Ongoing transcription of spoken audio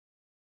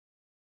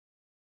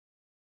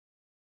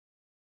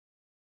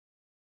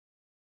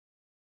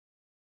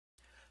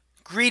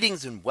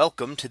Greetings and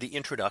welcome to the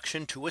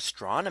introduction to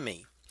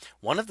astronomy.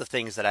 One of the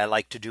things that I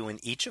like to do in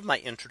each of my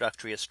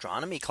introductory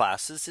astronomy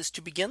classes is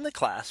to begin the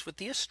class with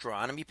the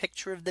astronomy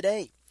picture of the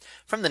day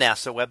from the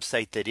NASA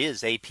website, that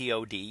is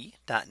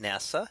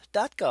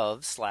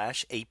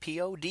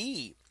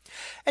apod.nasa.gov/apod.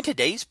 And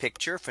today's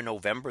picture for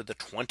November the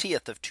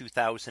 20th of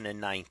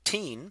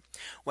 2019.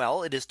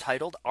 Well, it is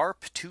titled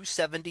ARP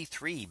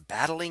 273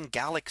 Battling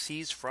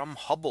Galaxies from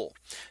Hubble.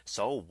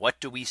 So what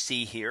do we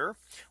see here?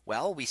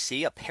 Well, we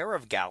see a pair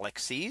of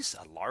galaxies,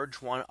 a large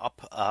one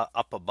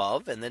up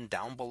above, and then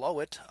down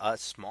below it, a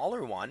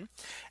smaller one.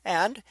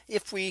 And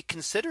if we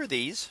consider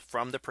these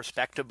from the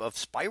perspective of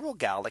spiral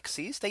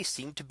galaxies, they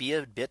seem to be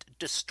a bit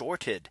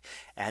distorted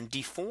and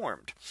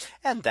deformed.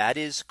 And that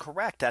is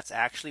correct. That's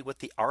actually what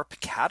the ARP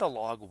catalog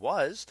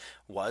was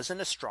an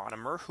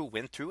astronomer who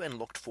went through and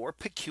looked for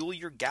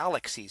peculiar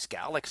galaxies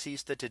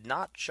that did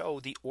not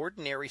show the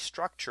ordinary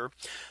structure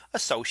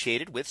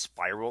associated with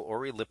spiral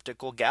or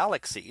elliptical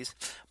galaxies,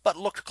 but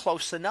looked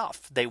close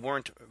enough. They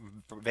weren't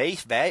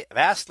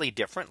vastly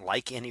different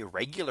like an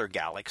irregular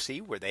galaxy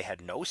where they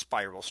had no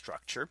spiral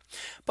structure,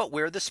 but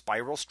where the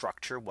spiral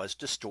structure was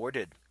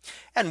distorted.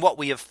 And what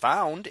we have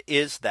found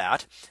is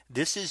that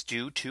this is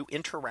due to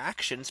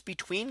interactions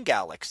between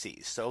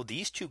galaxies. So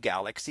these two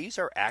galaxies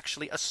are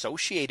actually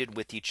associated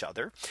with each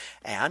other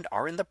and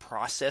are in the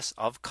process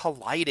of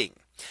colliding.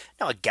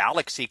 Now, a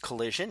galaxy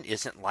collision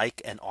isn't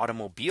like an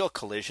automobile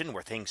collision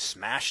where things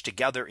smash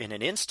together in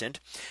an instant.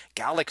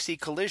 Galaxy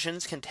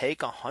collisions can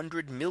take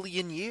 100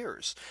 million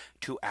years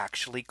to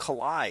actually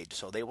collide.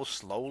 So they will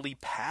slowly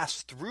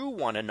pass through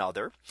one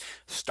another.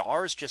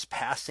 Stars just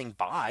passing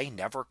by,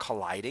 never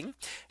colliding.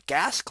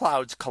 Gas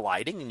clouds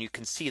colliding, and you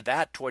can see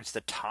that towards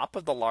the top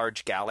of the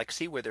large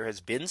galaxy where there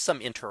has been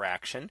some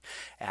interaction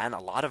and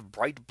a lot of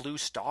bright blue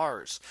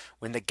stars.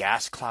 When the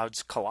gas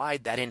clouds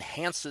collide, that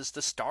enhances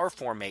the star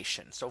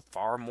formation. So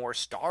far more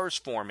stars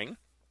forming,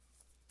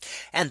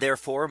 and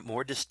therefore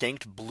more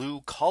distinct blue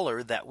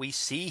color that we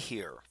see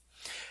here.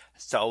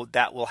 So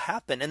that will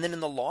happen. And then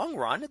in the long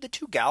run, the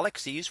two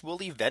galaxies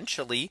will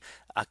eventually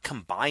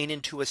combine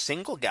into a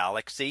single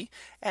galaxy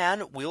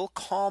and will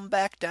calm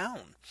back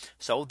down.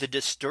 So the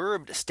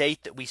disturbed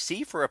state that we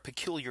see for a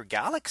peculiar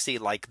galaxy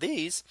like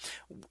these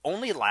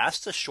only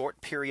lasts a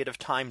short period of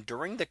time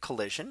during the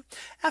collision.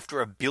 After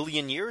 1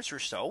 billion years or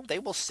so, they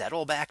will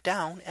settle back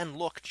down and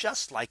look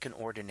just like an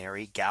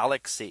ordinary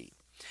galaxy.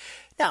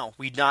 Now,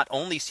 we not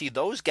only see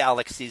those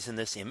galaxies in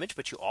this image,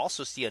 but you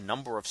also see a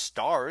number of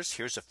stars.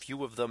 Here's a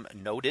few of them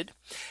noted.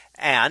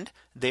 And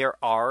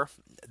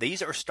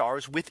these are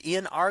stars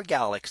within our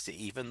galaxy.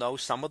 Even though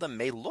some of them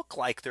may look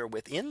like they're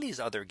within these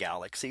other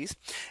galaxies,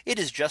 it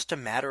is just a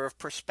matter of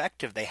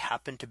perspective. They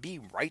happen to be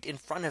right in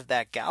front of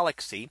that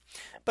galaxy,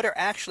 but are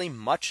actually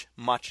much,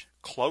 much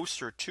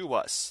closer to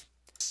us.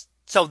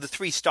 So the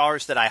three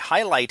stars that I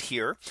highlight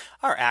here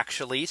are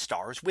actually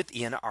stars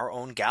within our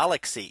own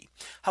galaxy.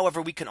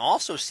 However, we can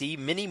also see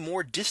many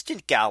more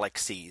distant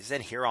galaxies.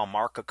 And here I'll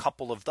mark a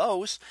couple of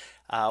those.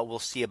 We'll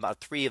see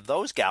about 3 of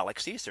those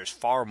galaxies. There's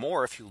far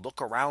more. If you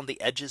look around the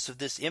edges of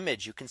this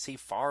image, you can see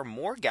far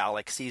more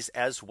galaxies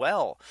as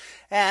well.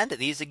 And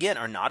these again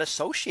are not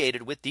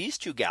associated with these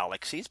two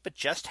galaxies, but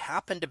just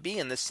happen to be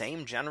in the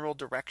same general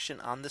direction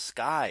on the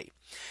sky.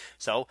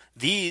 So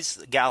these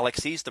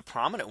galaxies, the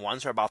prominent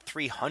ones, are about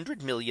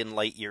 300 million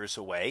light years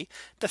away.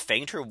 The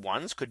fainter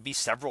ones could be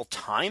several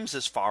times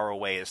as far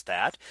away as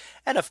that.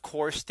 And of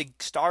course, the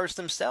stars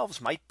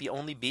themselves might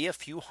only be a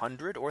few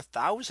hundred or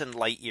thousand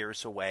light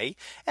years away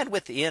and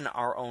within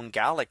our own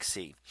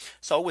galaxy.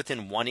 So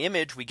within one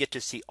image, we get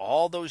to see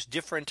all those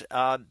different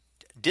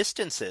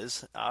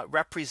distances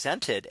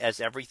represented as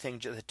everything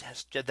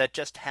that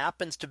just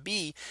happens to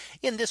be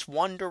in this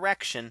one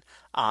direction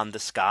on the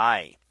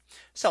sky.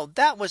 So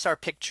that was our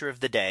picture of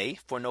the day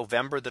for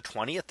November the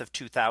 20th of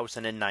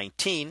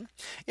 2019.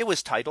 It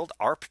was titled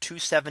ARP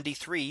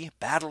 273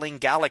 Battling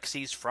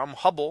Galaxies from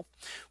Hubble.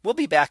 We'll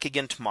be back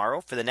again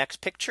tomorrow for the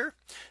next picture.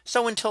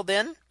 So until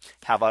then,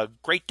 have a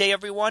great day,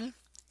 everyone,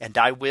 and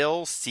I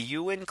will see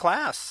you in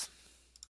class.